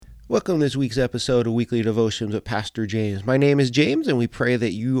Welcome to this week's episode of Weekly Devotions with Pastor James. My name is James, and we pray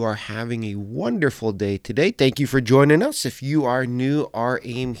that you are having a wonderful day today. Thank you for joining us. If you are new, our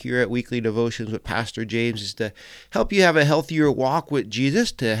aim here at Weekly Devotions with Pastor James is to help you have a healthier walk with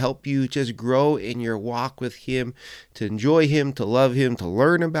Jesus, to help you just grow in your walk with Him, to enjoy Him, to love Him, to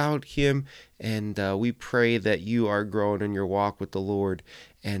learn about Him. And we pray that you are growing in your walk with the Lord.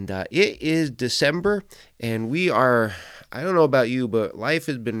 And it is December, and we are, I don't know about you, but life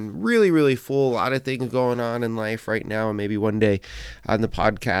has been really full. A lot of things going on in life right now, and maybe one day on the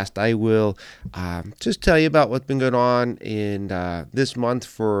podcast I will just tell you about what's been going on in this month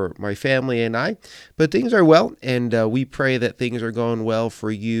for my family and I. But things are well, and we pray that things are going well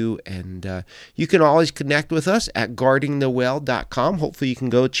for you. And you can always connect with us at guardingthewell.com. Hopefully you can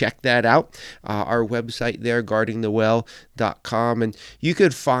go check that out. Our website there, guardingthewell.com, and you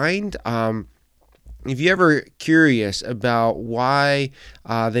could find if you're ever curious about why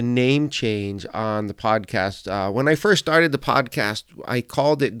the name change on the podcast, when I first started the podcast, I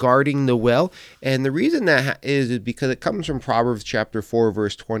called it Guarding the Well. And the reason that is because it comes from Proverbs chapter 4,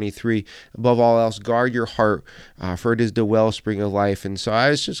 verse 23. Above all else, guard your heart, for it is the wellspring of life. And so I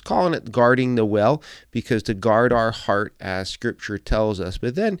was just calling it Guarding the Well, because to guard our heart, as Scripture tells us.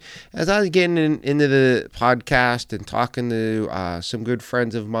 But then as I was getting into the podcast and talking to some good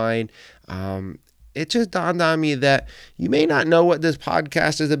friends of mine, it just dawned on me that you may not know what this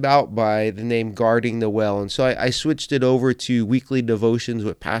podcast is about by the name Guarding the Well. And so I switched it over to Weekly Devotions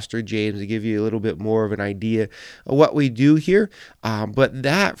with Pastor James to give you a little bit more of an idea of what we do here. But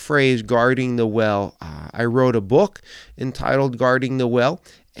that phrase, Guarding the Well, I wrote a book entitled Guarding the Well.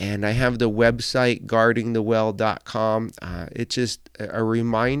 And I have the website, guardingthewell.com. It's just a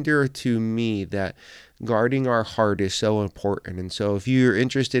reminder to me that guarding our heart is so important. And so if you're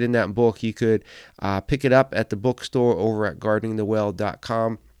interested in that book, you could pick it up at the bookstore over at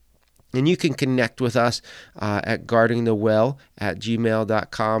guardingthewell.com. And you can connect with us at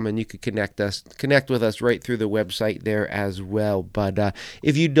guardingthewell@gmail.com, and you can connect with us right through the website there as well. But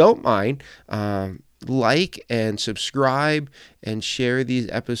if you don't mind, like and subscribe and share these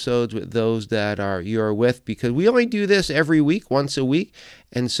episodes with those that you're with, because we only do this every week, once a week.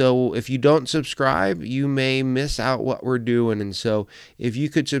 And so if you don't subscribe, you may miss out what we're doing. And so if you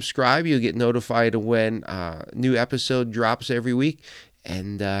could subscribe, you'll get notified when new episode drops every week.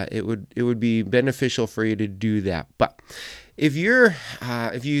 And it would be beneficial for you to do that. But if you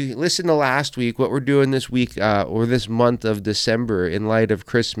listen to last week, what we're doing this week or this month of December in light of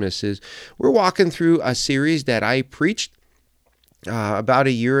Christmas is we're walking through a series that I preached about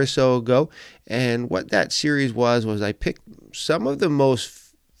a year or so ago. And what that series was I picked some of the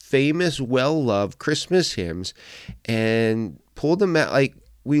most famous, well-loved Christmas hymns and pulled them out.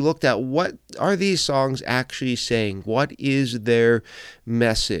 We looked at what are these songs actually saying? What is their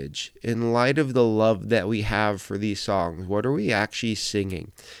message in light of the love that we have for these songs? What are we actually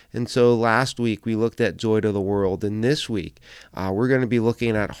singing? And so last week we looked at Joy to the World, and this week we're going to be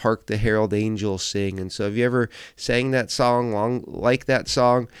looking at Hark the Herald Angels Sing. And so if you ever sang that song, like that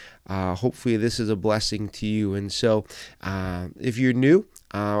song, hopefully this is a blessing to you. And so if you're new,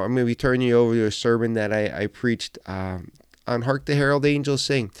 I'm going to be turning you over to a sermon that I preached on Hark the Herald Angels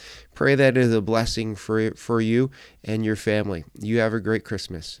Sing. Pray that it is a blessing for you and your family. You have a great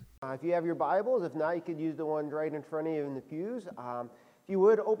Christmas. If you have your Bibles, if not, you could use the ones right in front of you in the pews. If you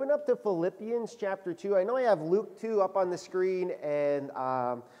would, open up to Philippians chapter 2. I know I have Luke 2 up on the screen and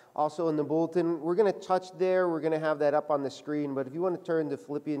also in the bulletin. We're going to touch there. We're going to have that up on the screen. But if you want to turn to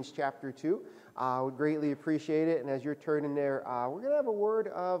Philippians chapter 2, I would greatly appreciate it. And as you're turning there, we're going to have a word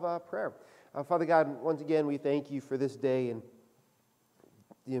of prayer. Father God, once again, we thank you for this day and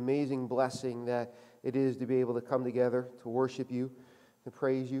the amazing blessing that it is to be able to come together, to worship you, to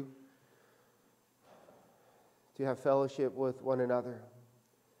praise you, to have fellowship with one another.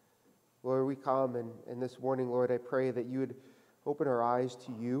 Lord, we come, and this morning, Lord, I pray that you would open our eyes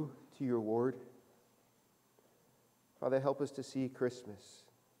to you, to your word. Father, help us to see Christmas.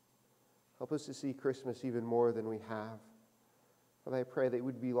 Help us to see Christmas even more than we have. Father, I pray that we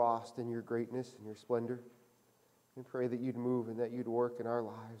would be lost in your greatness and your splendor. And pray that you'd move and that you'd work in our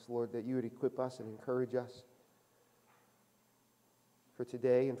lives, Lord, that you would equip us and encourage us for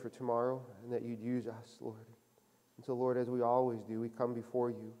today and for tomorrow, and that you'd use us, Lord. And so, Lord, as we always do, we come before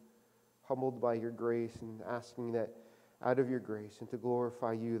you, humbled by your grace and asking that out of your grace and to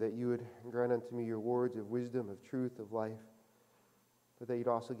glorify you, that you would grant unto me your words of wisdom, of truth, of life. But that you'd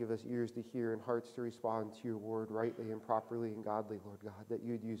also give us ears to hear and hearts to respond to your word rightly and properly and godly, Lord God, that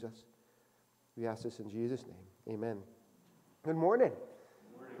you'd use us. We ask this in Jesus' name. Amen. Good morning.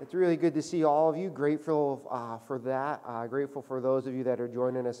 It's really good to see all of you. Grateful for that. Grateful for those of you that are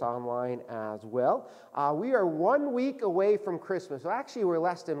joining us online as well. We are 1 week away from Christmas. Well, actually, we're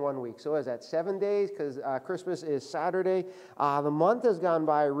less than 1 week. So is that 7 days? Because Christmas is Saturday. The month has gone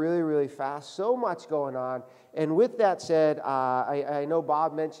by really, really fast. So much going on. And with that said, I know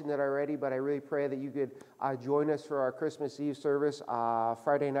Bob mentioned it already, but I really pray that you could join us for our Christmas Eve service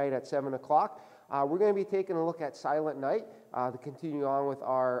Friday night at 7 o'clock. We're going to be taking a look at Silent Night to continue on with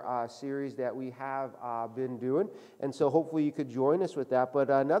our series that we have been doing. And so hopefully you could join us with that. But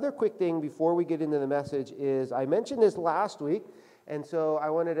another quick thing before we get into the message is I mentioned this last week, and so I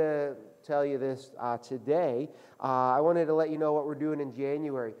wanted to tell you this today. I wanted to let you know what we're doing in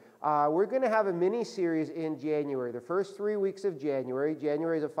January. We're going to have a mini-series in January. The first 3 weeks of January.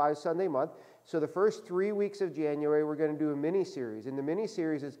 January is a 5-Sunday month. So the first 3 weeks of January, we're going to do a mini-series. And the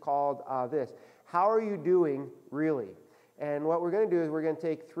mini-series is called this: How Are You Doing, Really? And what we're going to do is we're going to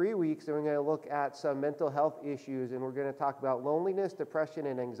take 3 weeks and we're going to look at some mental health issues, and we're going to talk about loneliness, depression,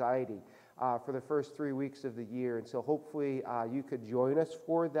 and anxiety for the first 3 weeks of the year. And so hopefully you could join us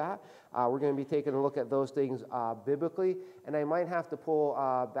for that. We're going to be taking a look at those things biblically, and I might have to pull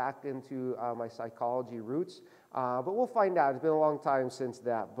back into my psychology roots, but we'll find out. It's been a long time since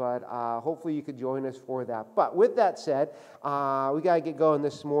that, but hopefully you could join us for that. But with that said, we got to get going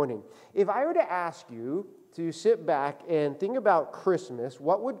this morning. If I were to ask you to sit back and think about Christmas,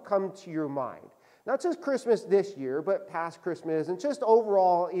 what would come to your mind? Not just Christmas this year, but past Christmas and just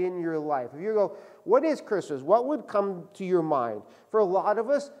overall in your life. If you go, what is Christmas? What would come to your mind? For a lot of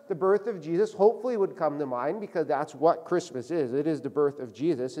us, the birth of Jesus hopefully would come to mind, because that's what Christmas is. It is the birth of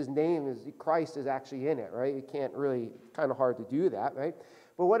Jesus. His name is Christ is actually in it, right? You can't really, kind of hard to do that, right?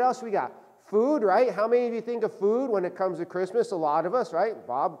 But what else we got? Food, right? How many of you think of food when it comes to Christmas? A lot of us, right?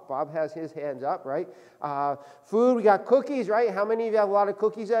 Bob has his hands up, right? Food, we got cookies, right? How many of you have a lot of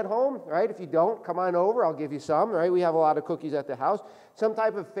cookies at home, right? If you don't, come on over. I'll give you some, right? We have a lot of cookies at the house. Some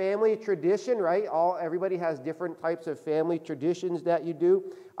type of family tradition, right? Everybody has different types of family traditions that you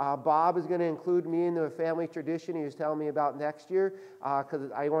do. Bob is going to include me into a family tradition he was telling me about next year,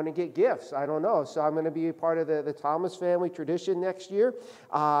 because I want to get gifts. I don't know. So I'm going to be a part of the Thomas family tradition next year.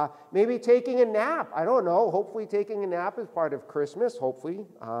 Maybe taking a nap. I don't know. Hopefully taking a nap is part of Christmas, hopefully.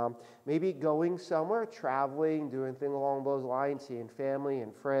 Maybe going somewhere, traveling, doing things along those lines, seeing family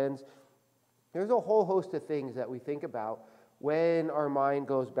and friends. There's a whole host of things that we think about when our mind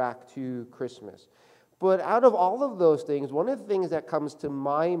goes back to Christmas. But out of all of those things, one of the things that comes to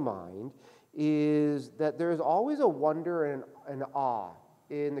my mind is that there's always a wonder and an awe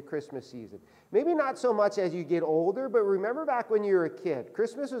in the Christmas season. Maybe not so much as you get older, but remember back when you were a kid.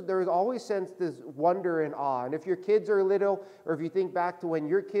 There was always this wonder and awe. And if your kids are little, or if you think back to when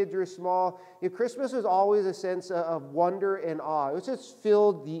your kids were small, Christmas was always a sense of wonder and awe. It just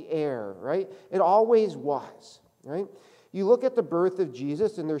filled the air, right? It always was, right? You look at the birth of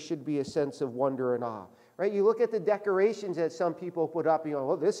Jesus, and there should be a sense of wonder and awe, right? You look at the decorations that some people put up, and you go,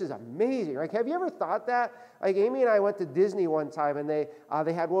 well, this is amazing. Like, have you ever thought that? Like, Amy and I went to Disney one time, and they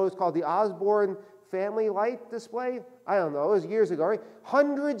had what was called the Osborne Family Light Display. I don't know, it was years ago, right?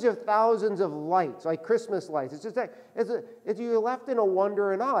 Hundreds of thousands of lights, like Christmas lights. It's just like, you're left in a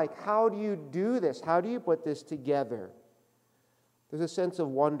wonder and awe. Like, how do you do this? How do you put this together? There's a sense of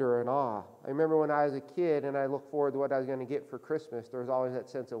wonder and awe. I remember when I was a kid and I looked forward to what I was going to get for Christmas, there was always that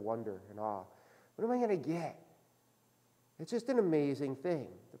sense of wonder and awe. What am I going to get? It's just an amazing thing.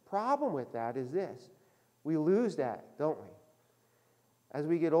 The problem with that is this. We lose that, don't we? As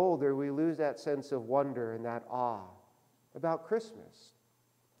we get older, we lose that sense of wonder and that awe about Christmas,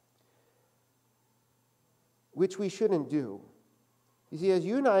 which we shouldn't do. You see, as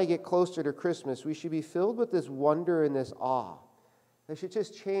you and I get closer to Christmas, we should be filled with this wonder and this awe. It should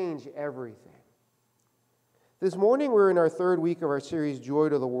just change everything. This morning we're in our third week of our series, Joy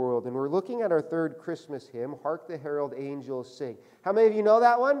to the World, and we're looking at our third Christmas hymn, Hark the Herald Angels Sing. How many of you know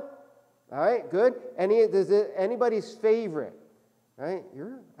that one? All right, good. Anybody's favorite? Right?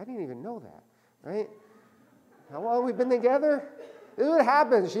 I didn't even know that. Right? How long have we been together? This is what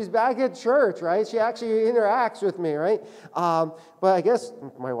happens. She's back at church, right? She actually interacts with me, right? But I guess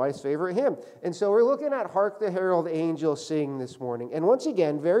my wife's favorite hymn. And so we're looking at Hark the Herald Angels Sing this morning. And once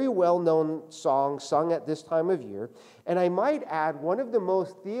again, very well-known song sung at this time of year. And I might add, one of the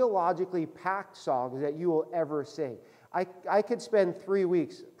most theologically packed songs that you will ever sing. I could spend 3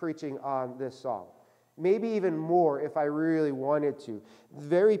 weeks preaching on this song. Maybe even more if I really wanted to.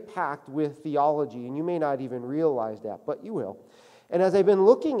 Very packed with theology, and you may not even realize that, but you will. And as I've been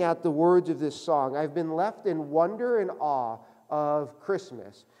looking at the words of this song, I've been left in wonder and awe of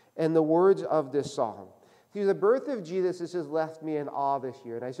Christmas and the words of this song. See, the birth of Jesus has just left me in awe this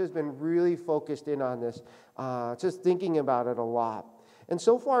year, and I've just been really focused in on this, just thinking about it a lot. And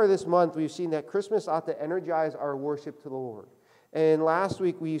so far this month, we've seen that Christmas ought to energize our worship to the Lord. And last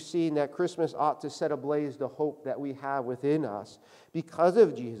week, we've seen that Christmas ought to set ablaze the hope that we have within us because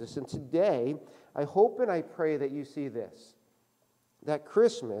of Jesus. And today, I hope and I pray that you see this, that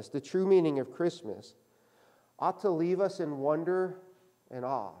Christmas, the true meaning of Christmas, ought to leave us in wonder and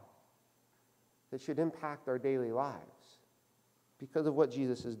awe that should impact our daily lives because of what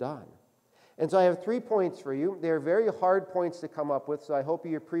Jesus has done. And so I have 3 points for you. They're very hard points to come up with, so I hope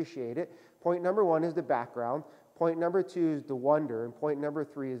you appreciate it. Point number 1 is the background. Point number 2 is the wonder. And point number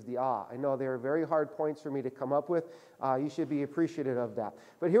 3 is the awe. I know they are very hard points for me to come up with. You should be appreciative of that.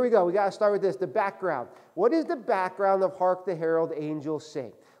 But here we go. We got to start with this, the background. What is the background of Hark the Herald Angels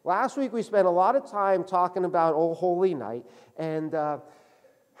Sing? Last week we spent a lot of time talking about O Holy Night, and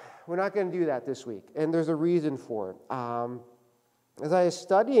we're not going to do that this week. And there's a reason for it. As I was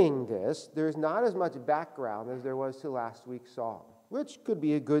studying this, there's not as much background as there was to last week's song, which could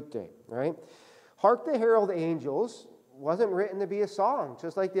be a good thing, right? Hark the Herald Angels wasn't written to be a song,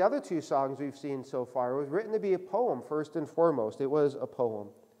 just like the other 2 songs we've seen so far. It was written to be a poem, first and foremost. It was a poem.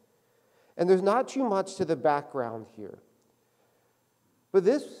 And there's not too much to the background here. But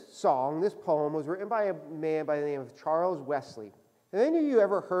this song, this poem, was written by a man by the name of Charles Wesley. Have any of you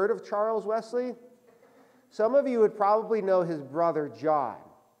ever heard of Charles Wesley? Some of you would probably know his brother, John.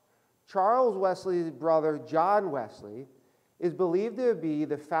 Charles Wesley's brother, John Wesley, is believed to be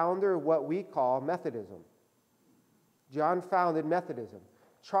the founder of what we call Methodism. John founded Methodism.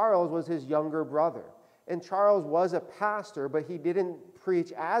 Charles was his younger brother. And Charles was a pastor, but he didn't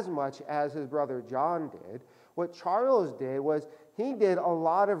preach as much as his brother John did. What Charles did was he did a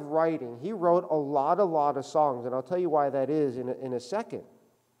lot of writing. He wrote a lot of songs, and I'll tell you why that is in a second.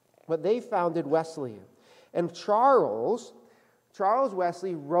 But they founded Wesleyan. And Charles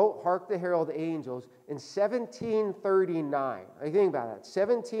Wesley wrote Hark the Herald Angels in 1739. I think about that,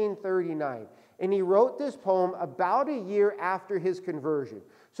 1739. And he wrote this poem about a year after his conversion.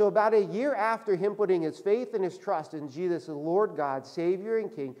 So about a year after him putting his faith and his trust in Jesus as Lord God, Savior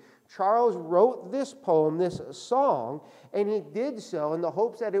and King, Charles wrote this poem, this song, and he did so in the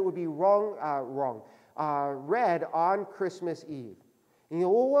hopes that it would be read on Christmas Eve. And you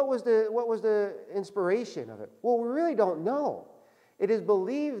know, well, what was the inspiration of it? Well, we really don't know. It is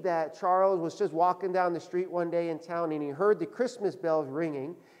believed that Charles was just walking down the street one day in town and he heard the Christmas bells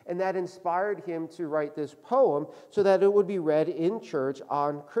ringing, and that inspired him to write this poem so that it would be read in church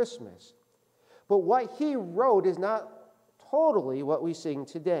on Christmas. But what he wrote is not totally what we sing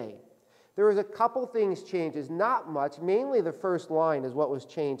today. There was a couple things changed. It's not much. Mainly the first line is what was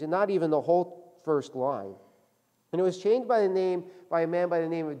changed, and not even the whole first line. And it was changed by a man by the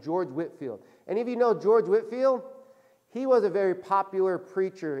name of George Whitefield. Any of you know George Whitefield? He was a very popular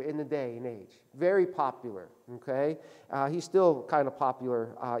preacher in the day and age. Very popular, okay? He's still kind of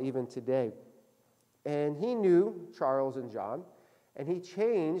popular even today. And he knew Charles and John, and he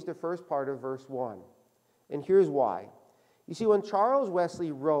changed the first part of verse 1. And here's why. You see, when Charles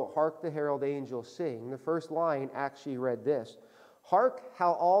Wesley wrote Hark the Herald Angels Sing, the first line actually read this: Hark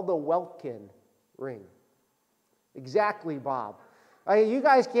how all the welkin ring. Exactly, Bob. You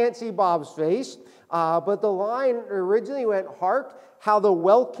guys can't see Bob's face, but the line originally went, Hark how the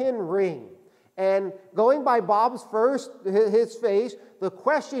welkin ring. And going by Bob's his face, the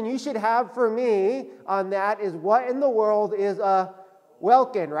question you should have for me on that is, what in the world is a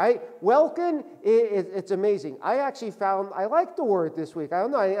welkin, right? Welkin, it's amazing. I like the word this week. I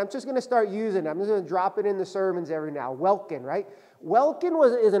don't know, I'm just going to start using it. I'm just going to drop it in the sermons every now. Welkin, right? Welkin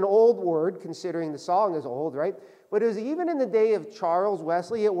is an old word, considering the song is old, right? But it was even in the day of Charles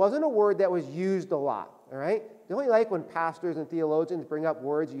Wesley, it wasn't a word that was used a lot, all right? Don't you like when pastors and theologians bring up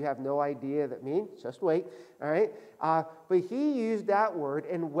words you have no idea that mean? Just wait, all right? But he used that word,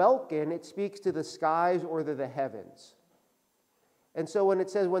 and welkin, it speaks to the skies or the heavens. And so when it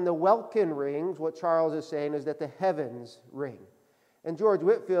says, when the welkin rings, what Charles is saying is that the heavens ring. And George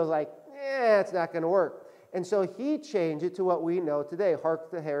Whitefield's like, it's not going to work. And so he changed it to what we know today, Hark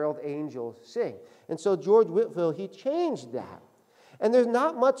the Herald Angels Sing. And so George Whitefield, he changed that. And there's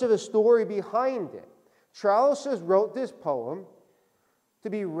not much of a story behind it. Charles just wrote this poem to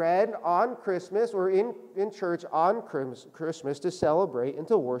be read on Christmas or in church on Christmas to celebrate and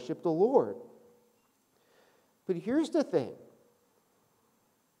to worship the Lord. But here's the thing.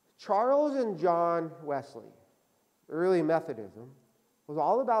 Charles and John Wesley, early Methodism, was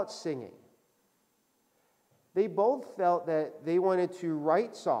all about singing. They both felt that they wanted to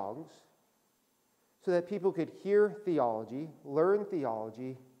write songs so that people could hear theology, learn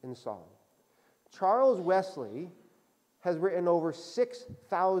theology in song. Charles Wesley has written over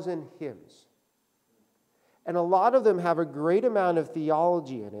 6,000 hymns. And a lot of them have a great amount of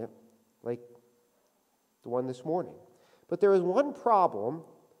theology in it, like the one this morning. But there is one problem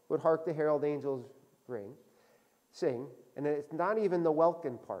with Hark the Herald Angels Sing, and it's not even the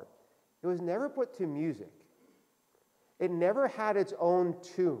welkin part. It was never put to music. It never had its own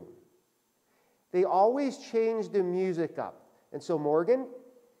tune. They always changed the music up. And so Morgan,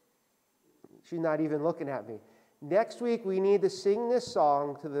 she's not even looking at me. Next week we need to sing this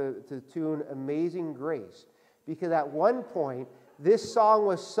song to the tune Amazing Grace. Because at one point, this song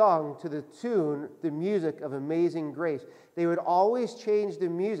was sung to the tune, the music of Amazing Grace. They would always change the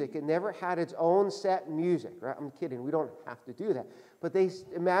music. It never had its own set music. Right? I'm kidding. We don't have to do that. But they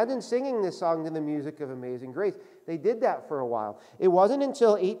imagine singing this song to the music of Amazing Grace. They did that for a while. It wasn't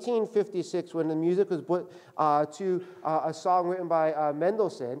until 1856 when the music was put to a song written by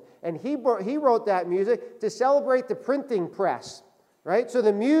Mendelssohn. And he wrote that music to celebrate the printing press. Right? So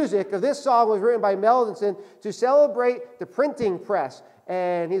the music of this song was written by Mendelssohn to celebrate the printing press.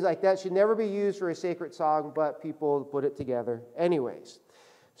 And he's like, that should never be used for a sacred song, but people put it together anyways.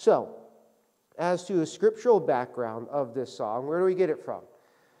 So, as to a scriptural background of this song, where do we get it from?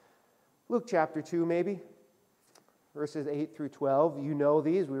 Luke chapter 2, maybe? Verses 8 through 12. You know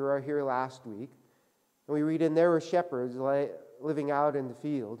these. We were here last week. And we read, and there were shepherds living out in the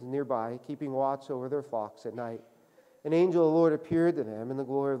fields nearby, keeping watch over their flocks at night. An angel of the Lord appeared to them, and the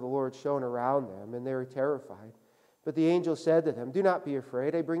glory of the Lord shone around them, and they were terrified. But the angel said to them, do not be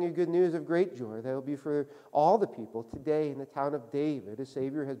afraid. I bring you good news of great joy that will be for all the people. Today in the town of David, a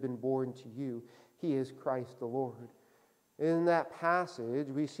Savior has been born to you. He is Christ the Lord. In that passage,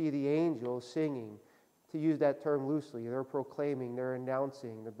 we see the angels singing. To use that term loosely, they're proclaiming, they're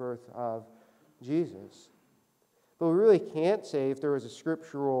announcing the birth of Jesus. But we really can't say if there was a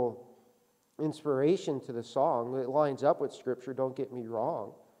scriptural inspiration to the song. It lines up with Scripture, don't get me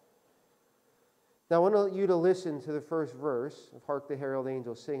wrong. Now, I want you to listen to the first verse of Hark the Herald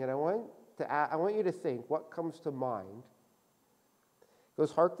Angels Sing, and I want you to think what comes to mind. It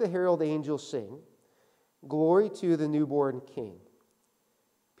goes, Hark the Herald Angels Sing, glory to the newborn King.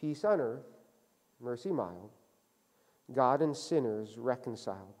 Peace on earth, mercy mild, God and sinners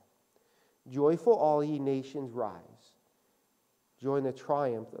reconciled. Joyful all ye nations rise, join the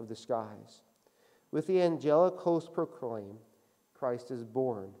triumph of the skies. With the angelic host proclaim, Christ is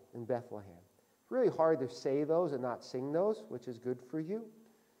born in Bethlehem. It's really hard to say those and not sing those, which is good for you.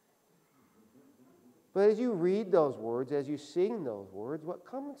 But as you read those words, as you sing those words, what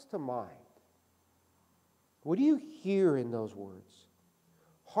comes to mind? What do you hear in those words?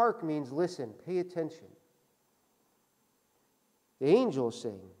 Hark means listen, pay attention. The angels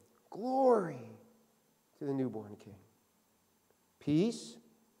sing, glory to the newborn King. Peace,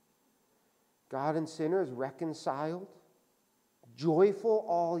 God and sinners reconciled. Joyful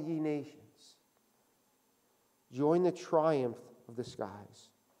all ye nations. Join the triumph of the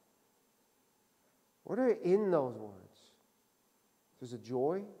skies. What are in those words? There's a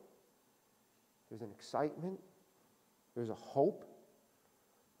joy. There's an excitement. There's a hope.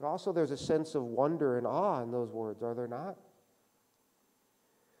 But also there's a sense of wonder and awe in those words, are there not?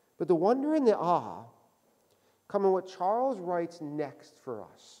 But the wonder and the awe come in what Charles writes next for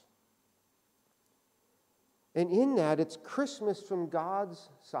us. And in that, it's Christmas from God's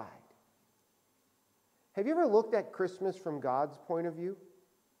side. Have you ever looked at Christmas from God's point of view?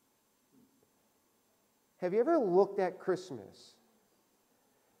 Have you ever looked at Christmas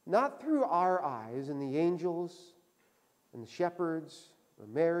not through our eyes and the angels and the shepherds or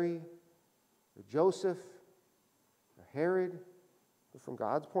Mary or Joseph or Herod, but from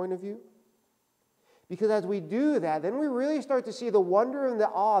God's point of view? Because as we do that, then we really start to see the wonder and the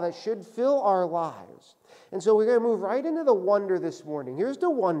awe that should fill our lives. And so we're going to move right into the wonder this morning. Here's the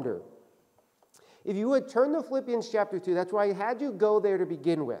wonder. If you would turn to Philippians chapter 2, that's why I had you go there to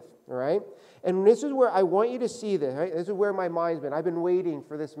begin with, all right? And this is where I want you to see this, right? This is where my mind's been. I've been waiting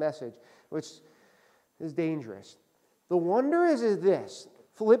for this message, which is dangerous. The wonder is this.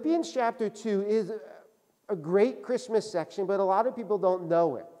 Philippians chapter 2 is a great Christmas section, but a lot of people don't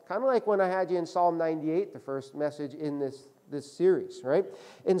know it. Kind of like when I had you in Psalm 98, the first message in this series, right?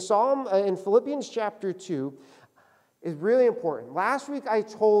 In Philippians chapter 2 is really important. Last week I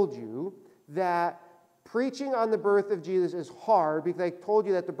told you that preaching on the birth of Jesus is hard because I told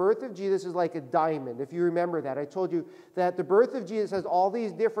you that the birth of Jesus is like a diamond. If you remember that, I told you that the birth of Jesus has all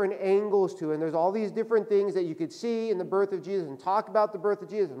these different angles to it, and there's all these different things that you could see in the birth of Jesus and talk about the birth of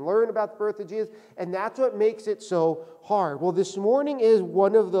Jesus and learn about the birth of Jesus, and that's what makes it so hard. Well, this morning is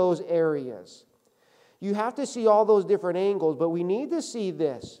one of those areas. You have to see all those different angles, but we need to see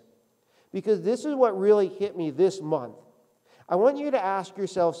this. because this is what really hit me this month. I want you to ask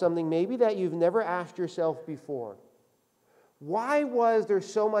yourself something maybe that you've never asked yourself before. Why was there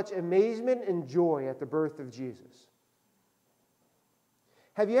so much amazement and joy at the birth of Jesus?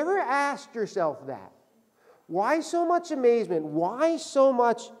 Have you ever asked yourself that? Why so much amazement? Why so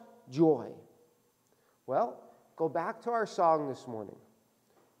much joy? Well, go back to our song this morning.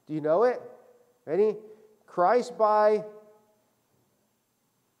 Do you know it? Ready? Christ by...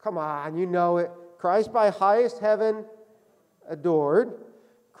 Come on, you know it. Christ by highest heaven adored.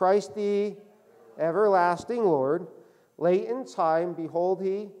 Christ the everlasting Lord. Late in time, behold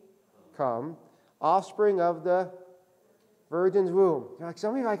he come. Offspring of the virgin's womb.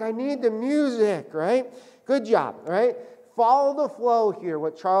 Some of you are like, I need the music, right? Good job, right? Follow the flow here,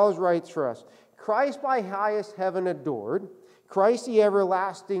 what Charles writes for us. Christ by highest heaven adored. Christ the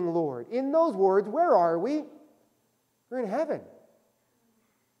everlasting Lord. In those words, where are we? We're in heaven.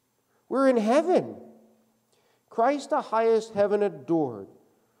 We're in heaven. Christ the highest heaven adored.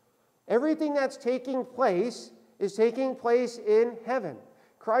 Everything that's taking place is taking place in heaven.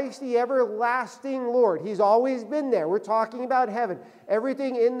 Christ the everlasting Lord. He's always been there. We're talking about heaven.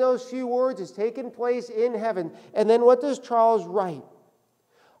 Everything in those few words is taking place in heaven. And then what does Charles write?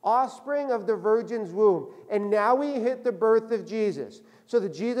 Offspring of the virgin's womb. And now we hit the birth of Jesus. So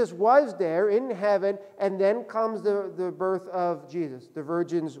that Jesus was there in heaven, and then comes the birth of Jesus, the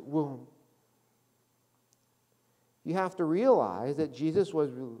virgin's womb. You have to realize that Jesus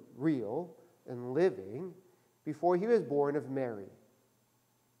was real and living before he was born of Mary.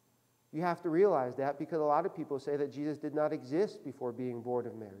 You have to realize that because a lot of people say that Jesus did not exist before being born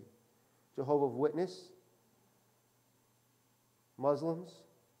of Mary. Jehovah's Witness, Muslims,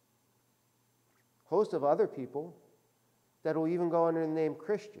 host of other people that will even go under the name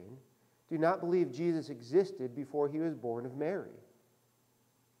Christian, do not believe Jesus existed before he was born of Mary.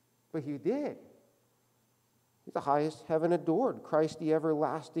 But he did. He's the highest heaven adored, Christ the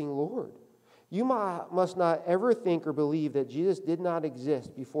everlasting Lord. You must not ever think or believe that Jesus did not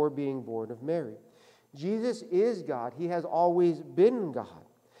exist before being born of Mary. Jesus is God. He has always been God.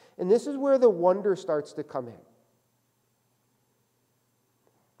 And this is where the wonder starts to come in.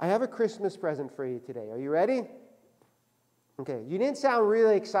 I have a Christmas present for you today. Are you ready? Okay, you didn't sound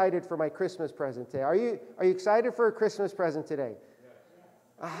really excited for my Christmas present today. Are you excited for a Christmas present today?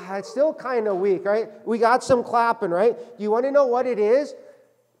 It's still kind of weak, right? We got some clapping, right? Do you want to know what it is?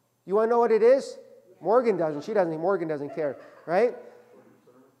 You want to know what it is? Morgan doesn't. She doesn't. Morgan doesn't care, right?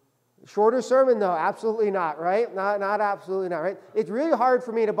 Shorter sermon, though? Absolutely not, right? Not absolutely not, right? It's really hard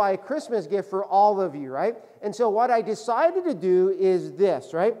for me to buy a Christmas gift for all of you, right? And so what I decided to do is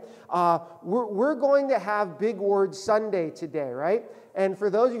this, right? We're going to have Big Word Sunday today, right? And for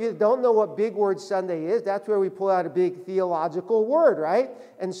those of you that don't know what Big Word Sunday is, that's where we pull out a big theological word, right?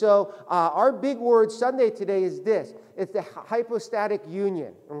 And so our Big Word Sunday today is this. It's the hypostatic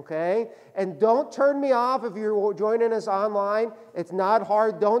union, okay? And don't turn me off if you're joining us online. It's not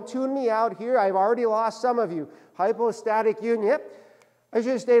hard. Don't tune me out here. I've already lost some of you. Hypostatic union. Yep. I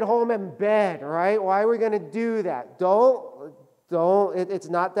should have stayed home in bed, right? Why are we going to do that? It's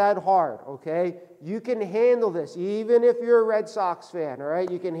not that hard, okay? You can handle this, even if you're a Red Sox fan, all right?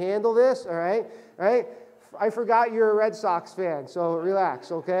 You can handle this, all right? All right? I forgot you're a Red Sox fan, so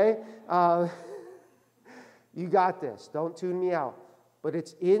relax, okay? You got this. Don't tune me out. But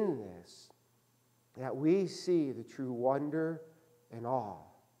it's in this that we see the true wonder and awe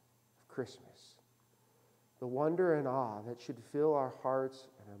of Christmas. The wonder and awe that should fill our hearts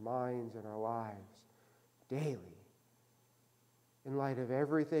and our minds and our lives daily in light of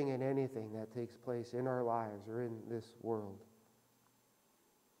everything and anything that takes place in our lives or in this world.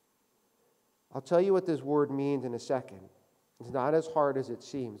 I'll tell you what this word means in a second. It's not as hard as it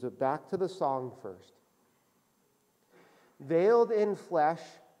seems, but back to the song first. Veiled in flesh,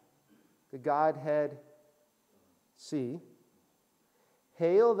 the Godhead see.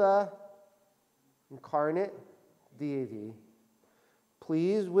 Hail the incarnate deity,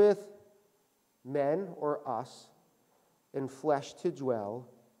 pleased with men or us, in flesh to dwell,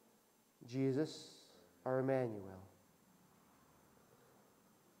 Jesus our Emmanuel.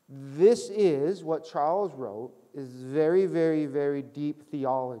 This is what Charles wrote, is very, very, very deep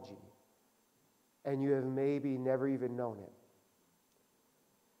theology. And you have maybe never even known it.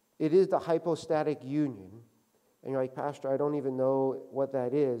 It is the hypostatic union. And you're like, Pastor, I don't even know what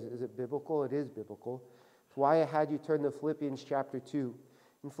that is. Is it biblical? It is biblical. It's why I had you turn to Philippians chapter 2.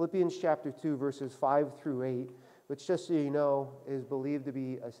 In Philippians chapter 2, verses 5 through 8, which just so you know is believed to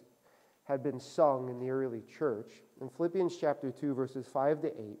be had been sung in the early church. In Philippians chapter 2, verses 5 to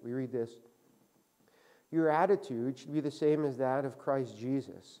 8, we read this. Your attitude should be the same as that of Christ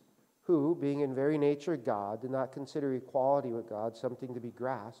Jesus, who, being in very nature God, did not consider equality with God something to be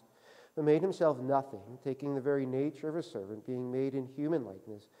grasped, but made himself nothing, taking the very nature of a servant, being made in human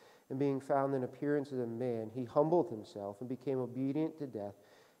likeness, and being found in appearance as a man, he humbled himself and became obedient to death,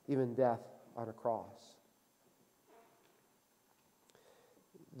 even death on a cross.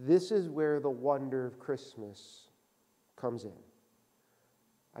 This is where the wonder of Christmas comes in.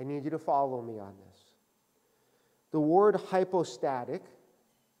 I need you to follow me on this. The word hypostatic,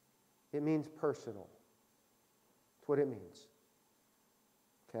 it means personal. That's what it means.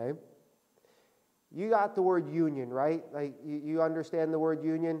 Okay? You got the word union, right? Like you understand the word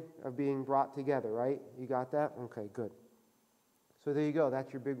union of being brought together, right? You got that? Okay, good. So there you go.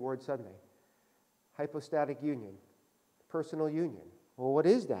 That's your big word Sunday. Hypostatic union. Personal union. Well, what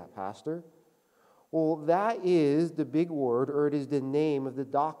is that, Pastor? Well, that is the big word, or it is the name of the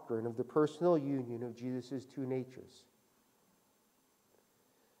doctrine of the personal union of Jesus' two natures.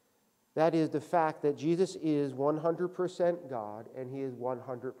 That is the fact that Jesus is 100% God and he is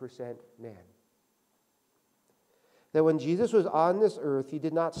 100% man. That when Jesus was on this earth, he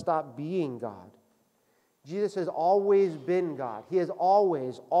did not stop being God. Jesus has always been God. He has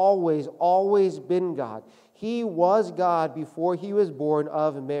always been God. He was God before he was born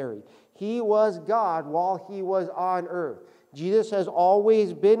of Mary. He was God while he was on earth. Jesus has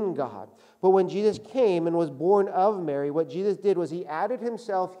always been God. But when Jesus came and was born of Mary, what Jesus did was he added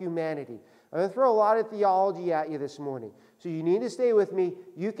himself humanity. I'm going to throw a lot of theology at you this morning. So you need to stay with me.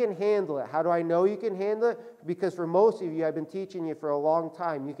 You can handle it. How do I know you can handle it? Because for most of you, I've been teaching you for a long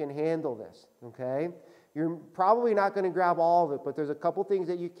time, you can handle this. Okay? You're probably not going to grab all of it, but there's a couple things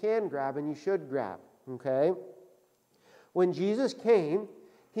that you can grab and you should grab. Okay? When Jesus came,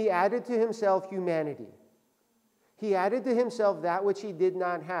 he added to himself humanity. He added to himself that which he did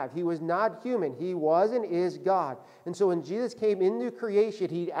not have. He was not human. He was and is God. And so when Jesus came into creation,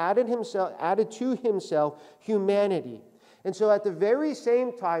 he added to himself humanity. And so at the very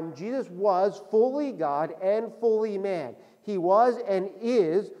same time, Jesus was fully God and fully man. He was and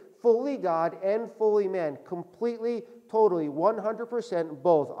is fully God and fully man. Completely, totally, 100%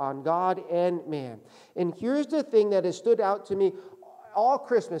 both on God and man. And here's the thing that has stood out to me all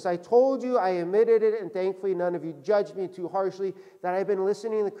Christmas. I told you, I admitted it, and thankfully none of you judged me too harshly, that I've been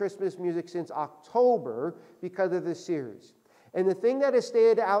listening to Christmas music since October because of this series. And the thing that has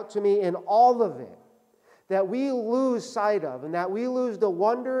stayed out to me in all of it, that we lose sight of, and that we lose the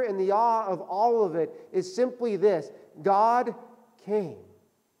wonder and the awe of all of it, is simply this: God came.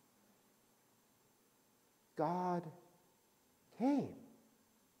 God came.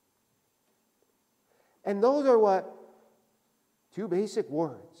 And those are what? Two basic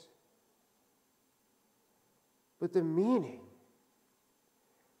words. But the meaning,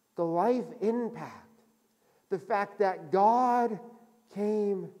 the life impact, the fact that God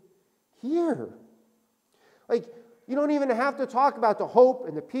came here. Like, you don't even have to talk about the hope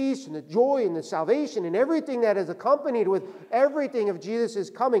and the peace and the joy and the salvation and everything that is accompanied with everything of Jesus'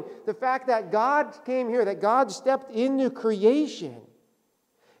 coming. The fact that God came here, that God stepped into creation.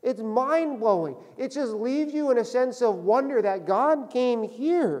 It's mind-blowing. It just leaves you in a sense of wonder that God came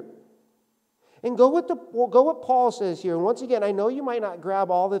here. And go what Paul says here. And once again, I know you might not grab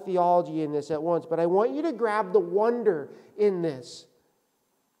all the theology in this at once, but I want you to grab the wonder in this.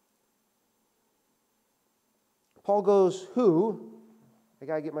 Paul goes, who? I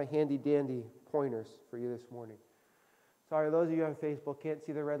got to get my handy-dandy pointers for you this morning. Sorry, those of you on Facebook can't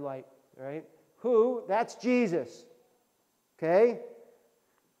see the red light. All right? Who? That's Jesus. Okay?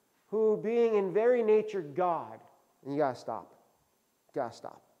 Who, being in very nature God. And you got to stop. Got to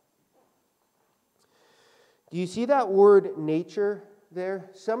stop. Do you see that word nature there?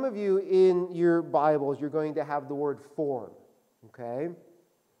 Some of you in your Bibles, you're going to have the word form. Okay?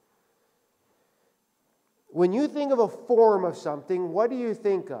 When you think of a form of something, what do you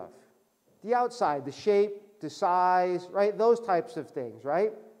think of? The outside, the shape, the size, right? Those types of things,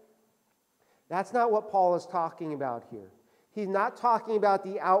 right? That's not what Paul is talking about here. He's not talking about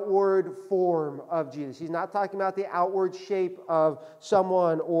the outward form of Jesus. He's not talking about the outward shape of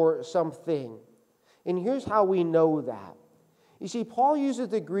someone or something. And here's how we know that. You see, Paul uses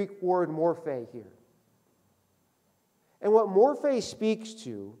the Greek word morphe here. And what morphe speaks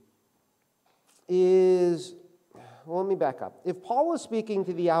to is, well, let me back up. If Paul was speaking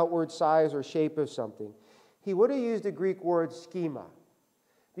to the outward size or shape of something, he would have used the Greek word schema.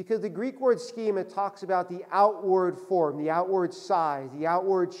 Because the Greek word schema talks about the outward form, the outward size, the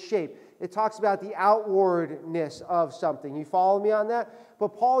outward shape. It talks about the outwardness of something. You follow me on that?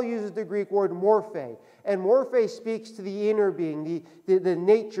 But Paul uses the Greek word morphe. And morphe speaks to the inner being, the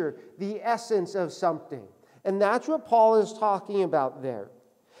nature, the essence of something. And that's what Paul is talking about there.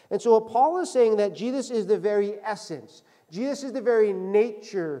 And so what Paul is saying that Jesus is the very essence. Jesus is the very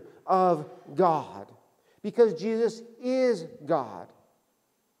nature of God. Because Jesus is God.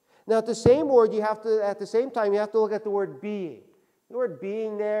 Now at the same word, at the same time, you have to look at the word being. The word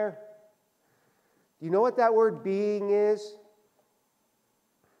being there. Do you know what that word being is?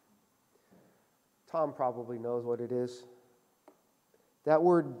 Tom probably knows what it is. That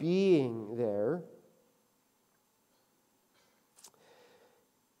word being there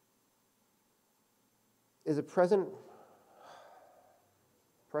is a present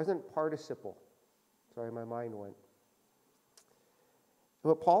participle. Sorry, my mind went.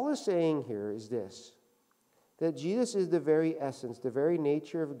 What Paul is saying here is this, that Jesus is the very essence, the very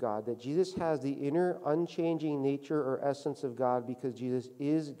nature of God, that Jesus has the inner unchanging nature or essence of God because Jesus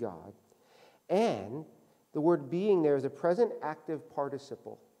is God. And the word being there is a present active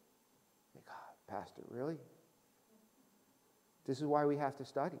participle. God, Pastor, really? This is why we have to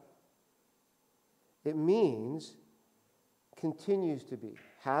study. It means continues to be,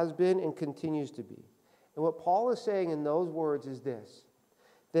 has been and continues to be. And what Paul is saying in those words is this,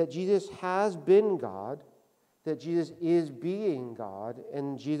 that Jesus has been God, that Jesus is being God,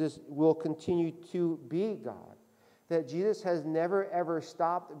 and Jesus will continue to be God. That Jesus has never ever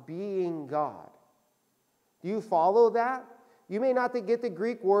stopped being God. Do you follow that? You may not get the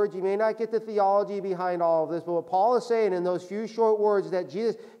Greek words, you may not get the theology behind all of this, but what Paul is saying in those few short words is that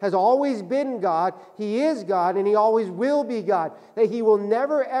Jesus has always been God, He is God, and He always will be God. That He will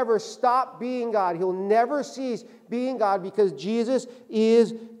never ever stop being God. He'll never cease being God because Jesus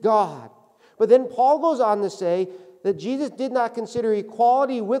is God. But then Paul goes on to say that Jesus did not consider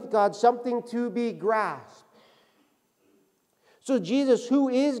equality with God something to be grasped. So Jesus, who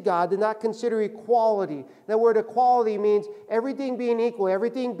is God, did not consider equality. That word equality means everything being equal,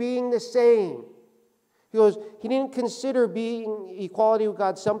 everything being the same. He goes, He didn't consider being equality with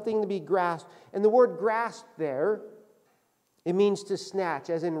God something to be grasped. And the word grasp there, it means to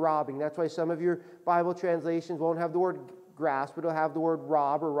snatch, as in robbing. That's why some of your Bible translations won't have the word grasp, but it'll have the word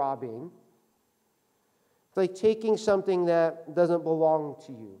rob or robbing. It's like taking something that doesn't belong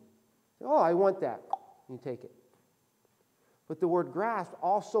to you. Oh, I want that. You take it. But the word grasp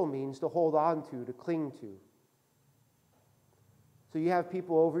also means to hold on to cling to. So you have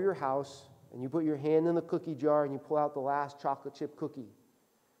people over your house, and you put your hand in the cookie jar, and you pull out the last chocolate chip cookie.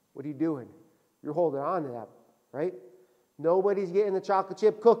 What are you doing? You're holding on to that, right? Nobody's getting the chocolate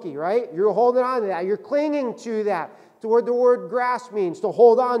chip cookie, right? You're holding on to that. You're clinging to that. It's what the word grasp means, to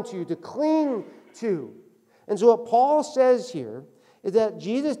hold on to cling to. And so what Paul says here is that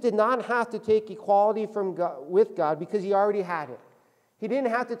Jesus did not have to take equality with God because He already had it. He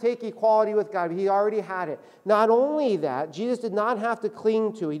didn't have to take equality with God. He already had it. Not only that, Jesus did not have to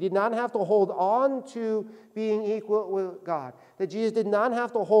cling to. He did not have to hold on to being equal with God. That Jesus did not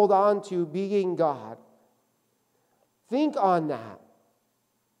have to hold on to being God. Think on that.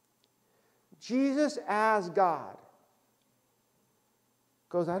 Jesus as God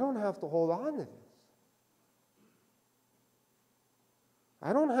goes, I don't have to hold on to this.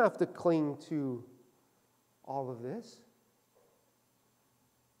 I don't have to cling to all of this.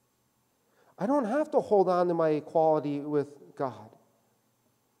 I don't have to hold on to my equality with God.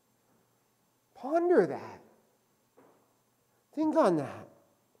 Ponder that. Think on that.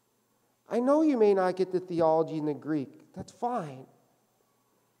 I know you may not get the theology in the Greek. That's fine.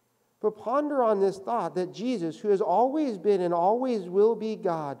 But ponder on this thought that Jesus, who has always been and always will be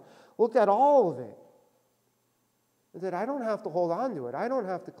God, looked at all of it. And said, I don't have to hold on to it. I don't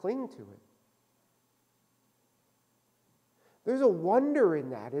have to cling to it. There's a wonder in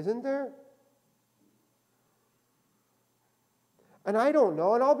that, isn't there? And I don't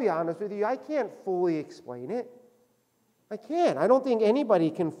know, and I'll be honest with you, I can't fully explain it. I can't. I don't think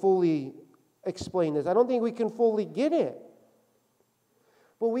anybody can fully explain this. I don't think we can fully get it.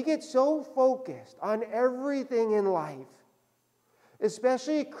 But we get so focused on everything in life,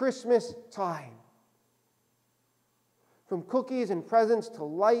 especially at Christmas time. From cookies and presents to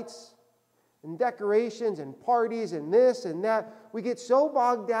lights and decorations and parties and this and that. We get so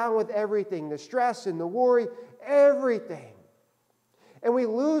bogged down with everything, the stress and the worry, everything. And we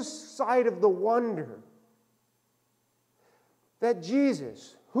lose sight of the wonder that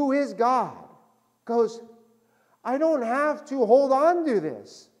Jesus, who is God, goes, I don't have to hold on to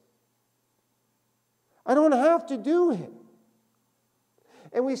this. I don't have to do it.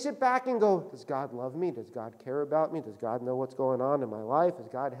 And we sit back and go, does God love me? Does God care about me? Does God know what's going on in my life? Is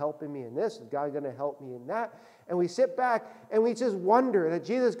God helping me in this? Is God going to help me in that? And we sit back and we just wonder that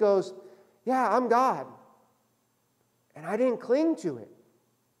Jesus goes, yeah, I'm God. And I didn't cling to it.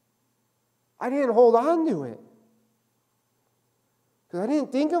 I didn't hold on to it. Because I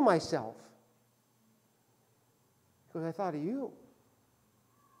didn't think of myself. Because I thought of you.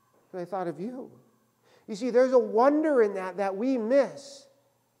 Because I thought of you. You see, there's a wonder in that we miss.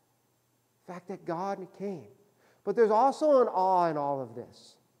 The fact that God came. But there's also an awe in all of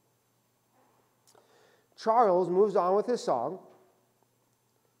this. Charles moves on with his song.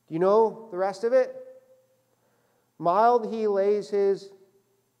 Do you know the rest of it? Mild he lays his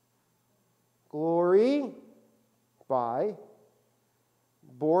glory by,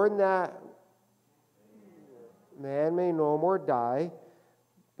 born that man may no more die,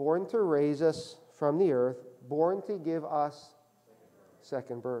 born to raise us from the earth, born to give us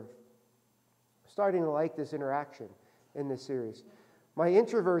second birth. Starting to like this interaction in this series. My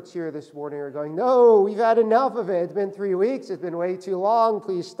introverts here this morning are going, no, we've had enough of it. It's been 3 weeks. It's been way too long.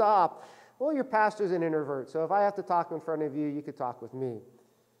 Please stop. Well, your pastor's an introvert, so if I have to talk in front of you, you could talk with me.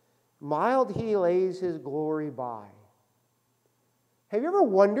 Mild he lays his glory by. Have you ever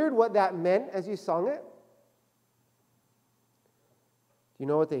wondered what that meant as you sung it? Do you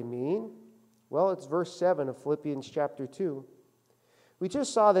know what they mean? Well, it's verse 7 of Philippians chapter 2. We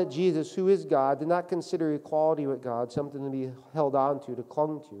just saw that Jesus, who is God, did not consider equality with God something to be held on to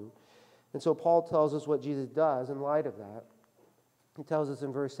clung to. And so Paul tells us what Jesus does in light of that. He tells us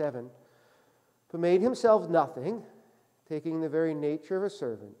in verse 7, but made himself nothing, taking the very nature of a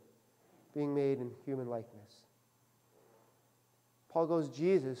servant, being made in human likeness. Paul goes,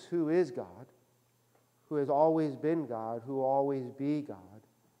 Jesus, who is God, who has always been God, who will always be God,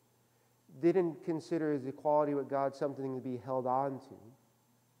 didn't consider his equality with God something to be held on to.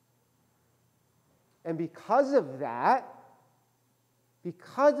 And because of that,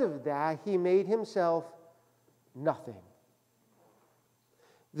 he made himself nothing.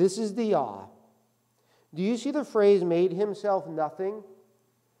 This is the awe. Do you see the phrase made himself nothing?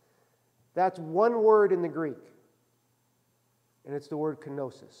 That's one word in the Greek. And it's the word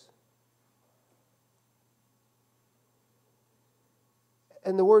kenosis.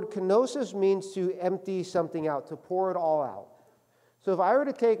 And the word kenosis means to empty something out, to pour it all out. So if I were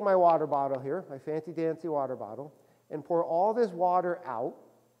to take my water bottle here, my fancy-dancy water bottle, and pour all this water out,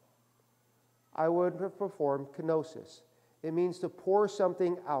 I would have performed kenosis. It means to pour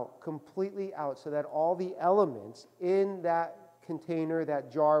something out, completely out, so that all the elements in that container,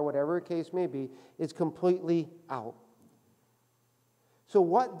 that jar, whatever the case may be, is completely out. So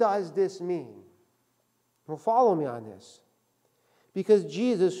what does this mean? Well, follow me on this. Because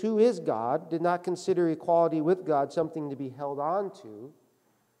Jesus, who is God, did not consider equality with God something to be held on to,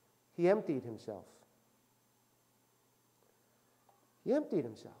 he emptied himself. He emptied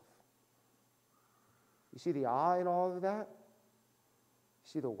himself. You see the awe in all of that?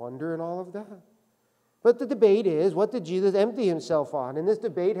 You see the wonder in all of that? But the debate is, what did Jesus empty himself on? And this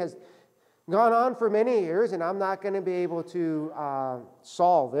debate has gone on for many years, and I'm not going to be able to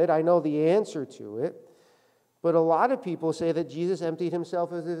solve it. I know the answer to it. But a lot of people say that Jesus emptied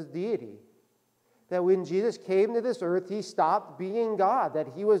himself as his deity. That when Jesus came to this earth, he stopped being God. That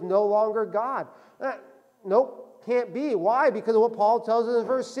he was no longer God. Nope, can't be. Why? Because of what Paul tells us in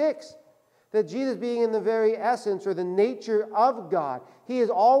verse 6. That Jesus being in the very essence or the nature of God. He is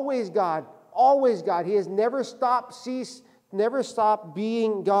always God. Always God. He has never stopped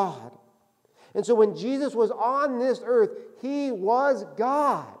being God. And so when Jesus was on this earth, he was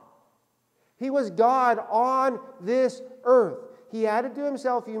God. He was God on this earth. He added to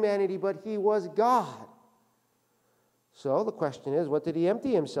himself humanity, but he was God. So the question is, what did he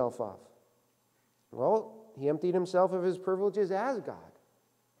empty himself of? Well, he emptied himself of his privileges as God.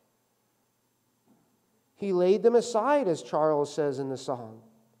 He laid them aside, as Charles says in the song.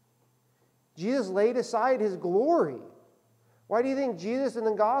 Jesus laid aside his glory. Why do you think Jesus in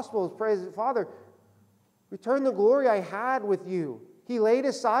the Gospels prays, Father, return the glory I had with you? He laid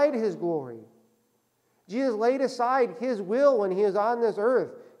aside his glory. Jesus laid aside his will when he was on this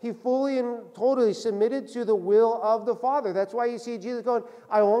earth. He fully and totally submitted to the will of the Father. That's why you see Jesus going,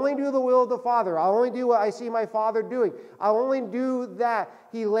 I only do the will of the Father. I only do what I see my Father doing. I only do that.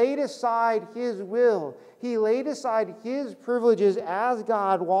 He laid aside his will. He laid aside his privileges as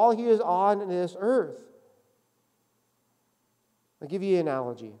God while he was on this earth. I'll give you an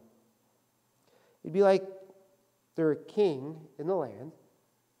analogy. It'd be like they're a king in the land.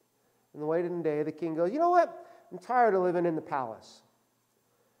 And late in the day, the king goes, you know what? I'm tired of living in the palace.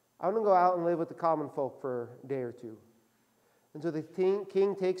 I'm going to go out and live with the common folk for a day or two. And so the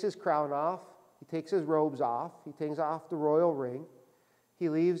king takes his crown off. He takes his robes off. He takes off the royal ring. He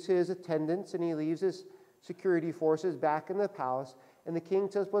leaves his attendants and he leaves his security forces back in the palace. And the king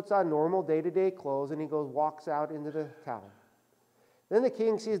just puts on normal day-to-day clothes and he walks out into the town. Then the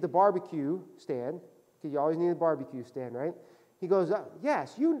king sees the barbecue stand, because you always need a barbecue stand, right? He goes,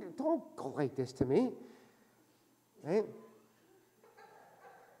 yes, you don't go like this to me. Right?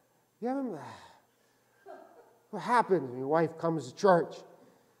 You haven't, what happens when your wife comes to church?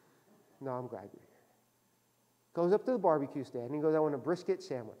 No, I'm glad you're here. Goes up to the barbecue stand and he goes, I want a brisket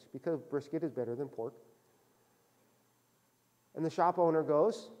sandwich because brisket is better than pork. And the shop owner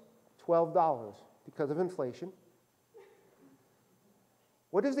goes, $12 because of inflation.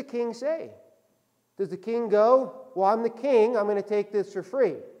 What does the king say? Does the king go, well, I'm the king, I'm going to take this for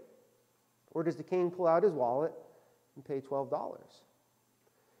free? Or does the king pull out his wallet and pay $12?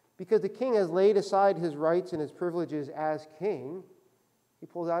 Because the king has laid aside his rights and his privileges as king, he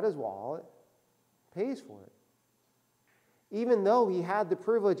pulls out his wallet, pays for it. Even though he had the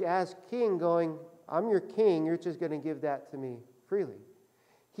privilege as king going, I'm your king, you're just going to give that to me freely.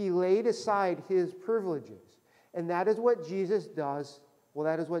 He laid aside his privileges. And that is what Jesus does. Well,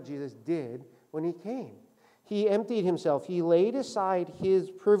 that is what Jesus did when he came. He emptied himself. He laid aside his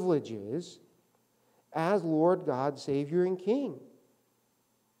privileges as Lord God, Savior, and King.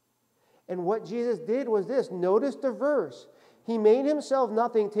 And what Jesus did was this. Notice the verse. He made himself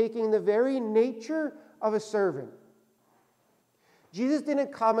nothing, taking the very nature of a servant. Jesus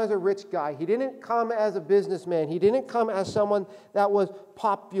didn't come as a rich guy. He didn't come as a businessman. He didn't come as someone that was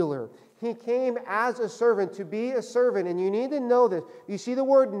popular. He came as a servant, to be a servant. And you need to know this. You see the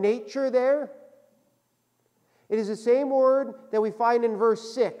word nature there? It is the same word that we find in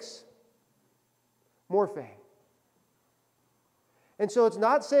verse 6. Morphe. And so it's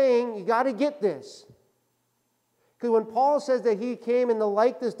not saying, you got to get this. Because when Paul says that he came in the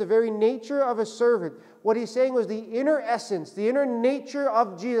likeness, the very nature of a servant, what he's saying was the inner essence, the inner nature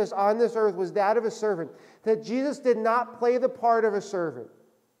of Jesus on this earth was that of a servant. That Jesus did not play the part of a servant.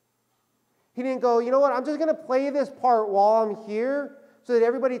 He didn't go, you know what, I'm just going to play this part while I'm here so that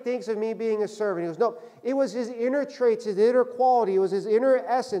everybody thinks of me being a servant. He goes, no, it was his inner traits, his inner quality, it was his inner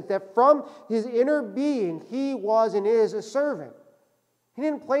essence, that from his inner being, he was and is a servant. He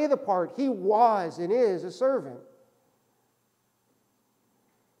didn't play the part, he was and is a servant.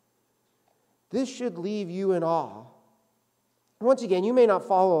 This should leave you in awe. Once again, you may not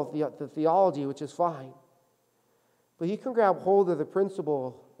follow the theology, which is fine. But you can grab hold of the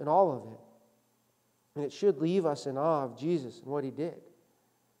principle in all of it. And it should leave us in awe of Jesus and what he did.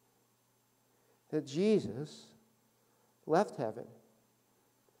 That Jesus left heaven.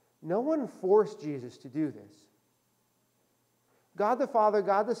 No one forced Jesus to do this. God the Father,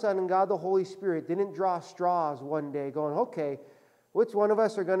 God the Son, and God the Holy Spirit didn't draw straws one day going, okay, which one of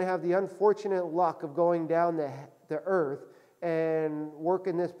us are going to have the unfortunate luck of going down the earth and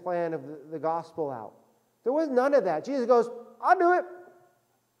working this plan of the gospel out? There was none of that. Jesus goes, I'll do it.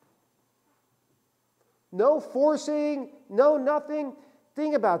 No forcing, no nothing.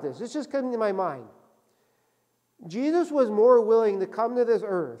 Think about this. This just came to my mind. Jesus was more willing to come to this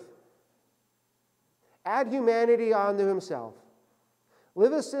earth, add humanity onto himself,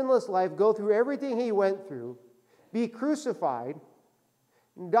 live a sinless life, go through everything he went through, be crucified,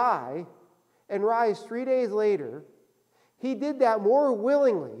 die, and rise 3 days later. He did that more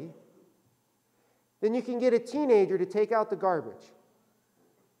willingly than you can get a teenager to take out the garbage.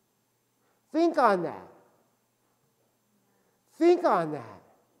 Think on that. Think on that.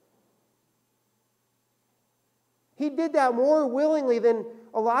 He did that more willingly than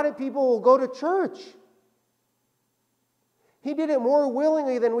a lot of people will go to church. He did it more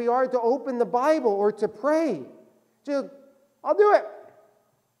willingly than we are to open the Bible or to pray. Just, I'll do it.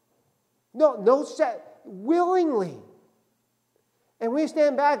 No set. Willingly. And we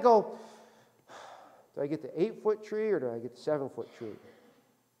stand back and go, do I get the 8-foot tree or do I get the 7-foot tree?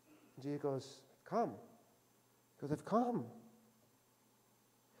 And Jesus goes, come. He goes, I've come.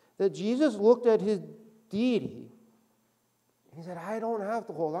 That Jesus looked at his deity. He said, I don't have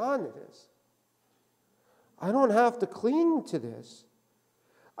to hold on to this. I don't have to cling to this.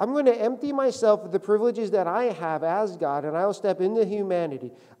 I'm going to empty myself of the privileges that I have as God, and I will step into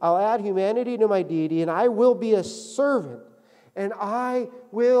humanity. I'll add humanity to my deity, and I will be a servant, and I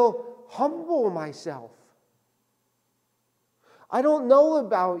will humble myself. I don't know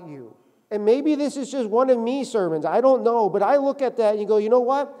about you, and maybe this is just one of me sermons. I don't know, but I look at that and you go, you know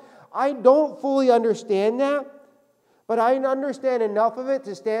what? I don't fully understand that, but I understand enough of it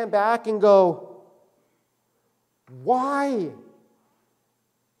to stand back and go, why?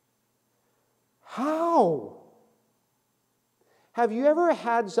 How? Have you ever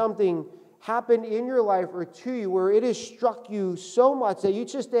had something happen in your life or to you where it has struck you so much that you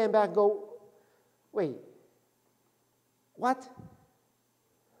just stand back and go, wait, what?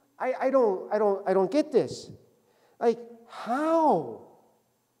 I don't get this. Like, how?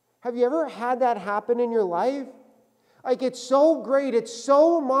 Have you ever had that happen in your life? Like, it's so great, it's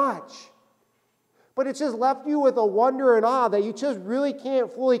so much. But it's just left you with a wonder and awe that you just really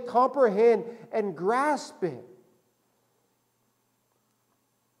can't fully comprehend and grasp it.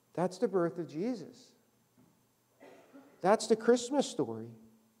 That's the birth of Jesus. That's the Christmas story.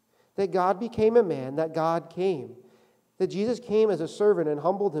 That God became a man, that God came. That Jesus came as a servant and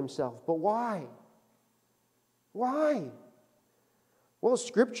humbled himself. But why? Why? Well,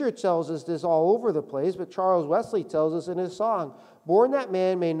 Scripture tells us this all over the place, but Charles Wesley tells us in his song, born that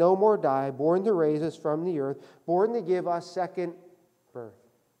man may no more die, born to raise us from the earth, born to give us second birth.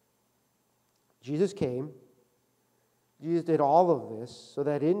 Jesus came. Jesus did all of this so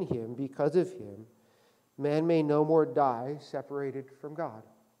that in him, because of him, man may no more die separated from God.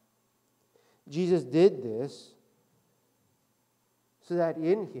 Jesus did this so that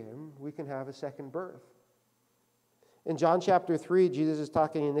in him we can have a second birth. In John chapter 3, Jesus is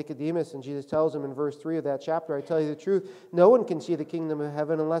talking to Nicodemus, and Jesus tells him in verse 3 of that chapter, I tell you the truth, no one can see the kingdom of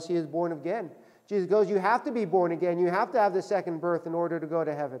heaven unless he is born again. Jesus goes, you have to be born again. You have to have the second birth in order to go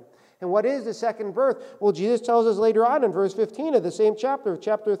to heaven. And what is the second birth? Well, Jesus tells us later on in verse 15 of the same chapter,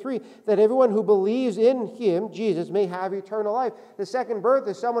 chapter 3, that everyone who believes in him, Jesus, may have eternal life. The second birth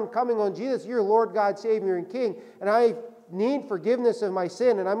is someone coming on Jesus, your Lord, God, Savior, and King. And I need forgiveness of my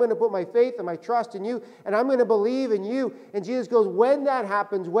sin, and I'm going to put my faith and my trust in you, and I'm going to believe in you. And Jesus goes, when that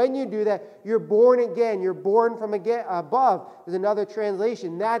happens, when you do that, you're born again. You're born from above. There's another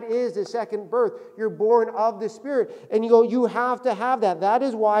translation. That is the second birth. You're born of the Spirit. And you go, you have to have that. That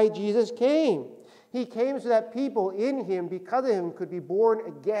is why Jesus came. He came so that people in him, because of him, could be born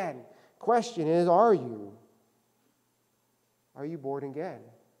again. Question is, are you? Are you born again?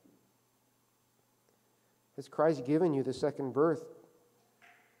 Has Christ given you the second birth?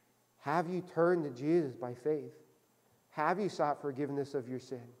 Have you turned to Jesus by faith? Have you sought forgiveness of your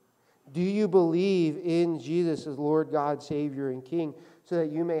sin? Do you believe in Jesus as Lord, God, Savior, and King so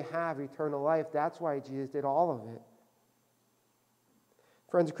that you may have eternal life? That's why Jesus did all of it.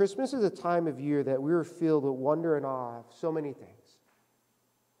 Friends, Christmas is a time of year that we are filled with wonder and awe of so many things.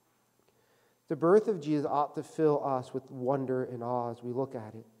 The birth of Jesus ought to fill us with wonder and awe as we look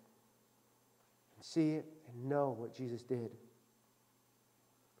at it, see it, and know what Jesus did.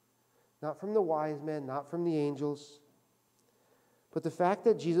 Not from the wise men, not from the angels, but the fact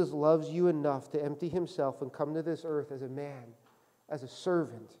that Jesus loves you enough to empty himself and come to this earth as a man, as a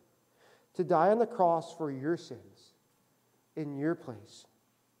servant, to die on the cross for your sins, in your place,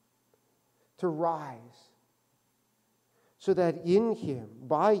 to rise, so that in him,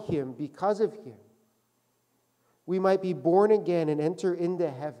 by him, because of him, we might be born again and enter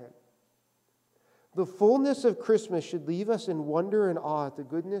into heaven. The fullness of Christmas should leave us in wonder and awe at the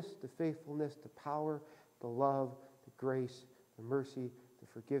goodness, the faithfulness, the power, the love, the grace, the mercy, the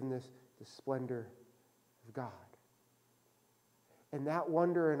forgiveness, the splendor of God. And that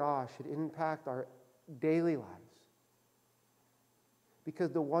wonder and awe should impact our daily lives.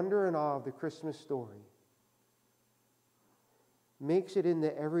 Because the wonder and awe of the Christmas story makes it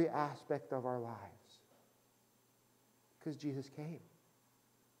into every aspect of our lives. Because Jesus came.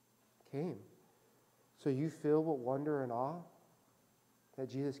 Came. So you feel with wonder and awe that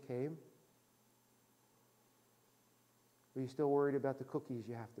Jesus came? Or are you still worried about the cookies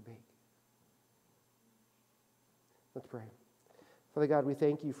you have to bake? Let's pray. Father God, we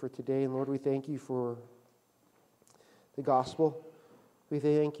thank you for today. And Lord, we thank you for the gospel. We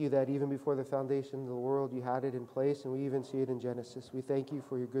thank you that even before the foundation of the world, you had it in place. And we even see it in Genesis. We thank you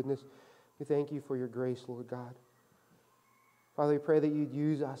for your goodness. We thank you for your grace, Lord God. Father, we pray that you'd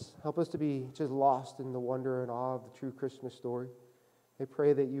use us. Help us to be just lost in the wonder and awe of the true Christmas story. I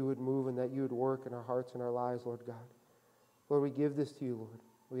pray that you would move and that you would work in our hearts and our lives, Lord God. Lord, we give this to you, Lord.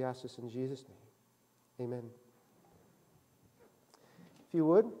 We ask this in Jesus' name. Amen. If you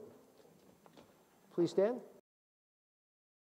would, please stand.